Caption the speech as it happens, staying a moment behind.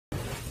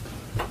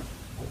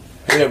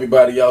Hey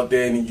everybody out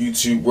there in the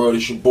YouTube world,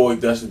 it's your boy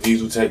Dusty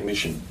Diesel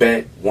Technician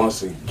back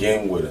once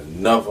again with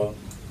another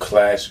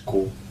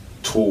classical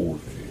tool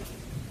review.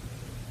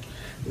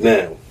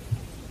 Now,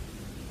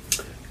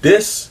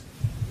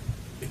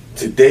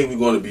 today we're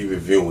going to be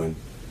reviewing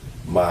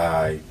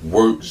my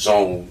Work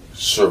Zone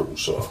Circle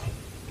Saw.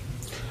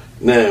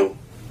 Now,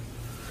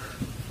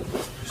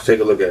 let's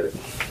take a look at it.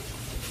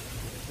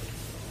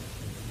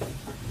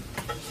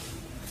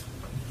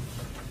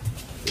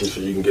 Make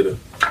sure you can get a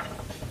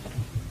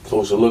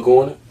closer look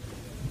on it.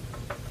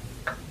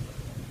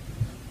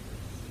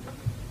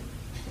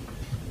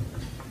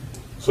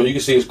 So you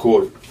can see it's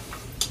corded.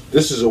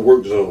 This is a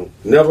Work Zone.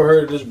 Never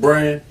heard of this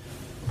brand.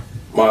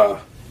 My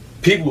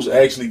peoples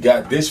actually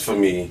got this for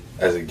me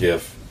as a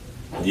gift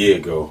a year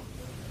ago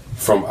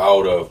from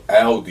out of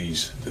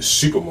Aldi's, the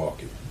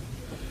supermarket.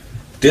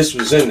 This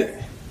was in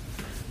there.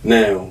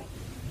 Now,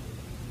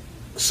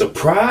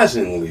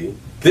 surprisingly,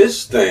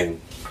 this thing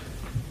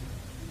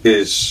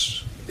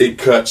it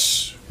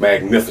cuts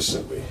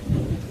magnificently,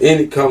 and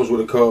it comes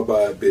with a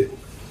carbide bit.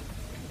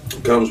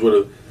 It comes with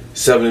a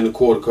 7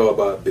 1/4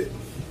 carbide bit.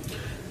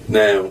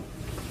 Now,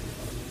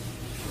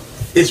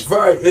 it's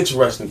very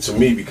interesting to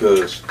me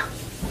because,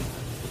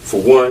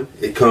 for one,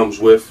 it comes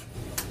with,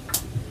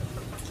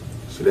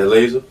 see that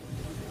laser?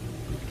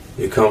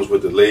 It comes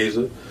with the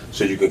laser,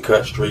 so you can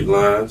cut straight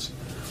lines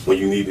when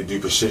you need to do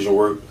precision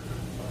work.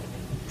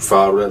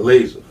 Follow that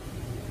laser,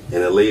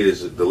 and the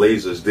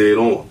laser is dead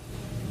on.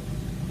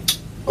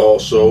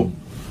 Also,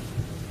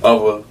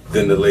 other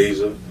than the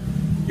laser,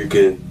 you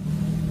can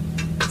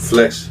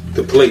flex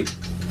the plate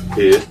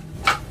here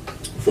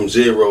from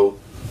 0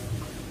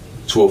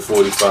 to a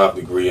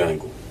 45-degree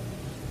angle.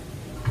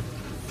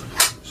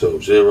 So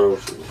 0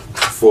 to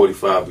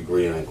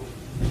 45-degree angle.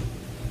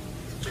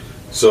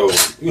 So,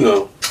 you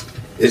know,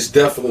 it's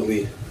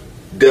definitely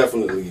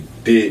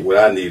did what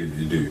I needed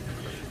to do.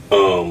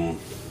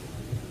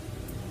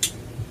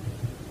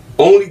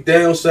 Only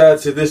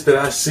downside to this that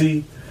I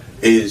see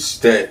is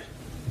that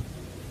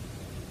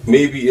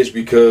maybe it's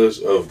because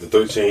of the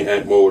 13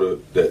 amp motor,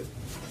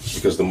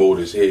 because the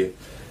motor is here.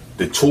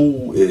 The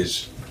tool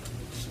is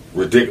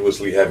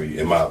ridiculously heavy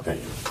in my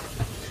opinion.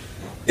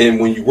 And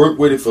when you work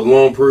with it for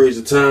long periods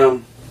of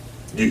time,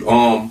 your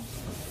arm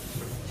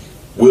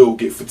will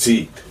get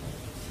fatigued.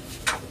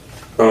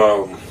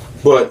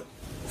 But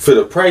for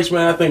the price,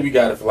 man, I think we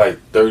got it for like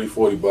 30,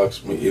 40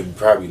 bucks. I mean, it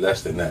probably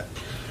less than that.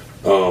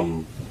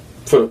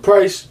 For the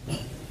price,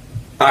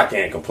 I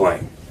can't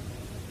complain.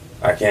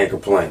 I can't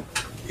complain.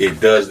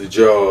 It does the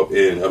job,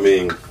 and I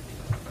mean,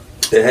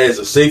 it has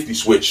a safety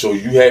switch, so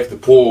you have to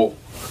pull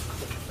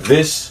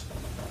this.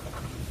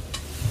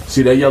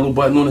 See that yellow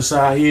button on the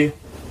side here?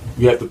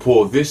 You have to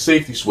pull this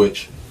safety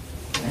switch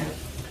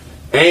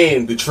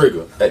and the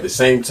trigger at the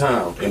same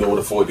time in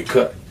order for it to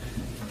cut.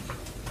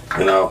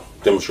 And I'll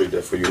demonstrate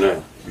that for you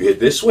now. You hit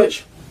this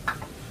switch,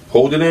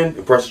 hold it in,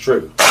 and press the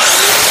trigger.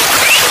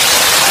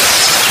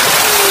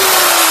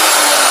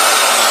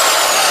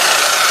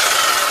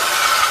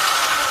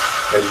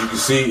 As you can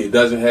see, it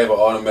doesn't have an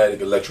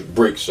automatic electric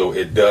brake, so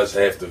it does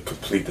have to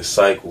complete the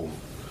cycle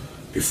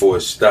before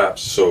it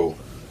stops. So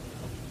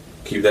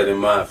keep that in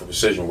mind for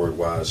precision work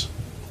wise.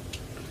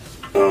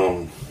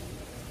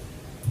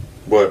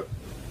 But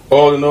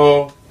all in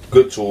all,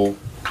 good tool.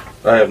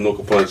 I have no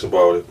complaints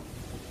about it.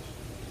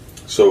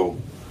 So,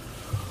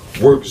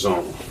 Work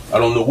Zone. I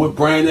don't know what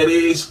brand that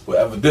is, but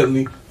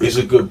evidently it's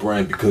a good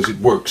brand because it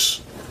works.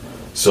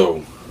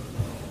 So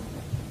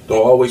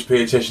don't always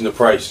pay attention to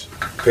price.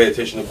 Pay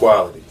attention to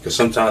quality, because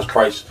sometimes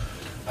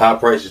high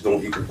prices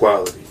don't equal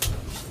quality.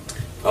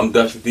 I'm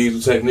Dusty Diesel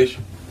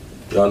Technician.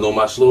 Y'all know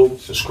my slogan: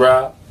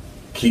 subscribe,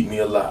 keep me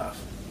alive.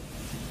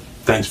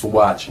 Thanks for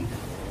watching.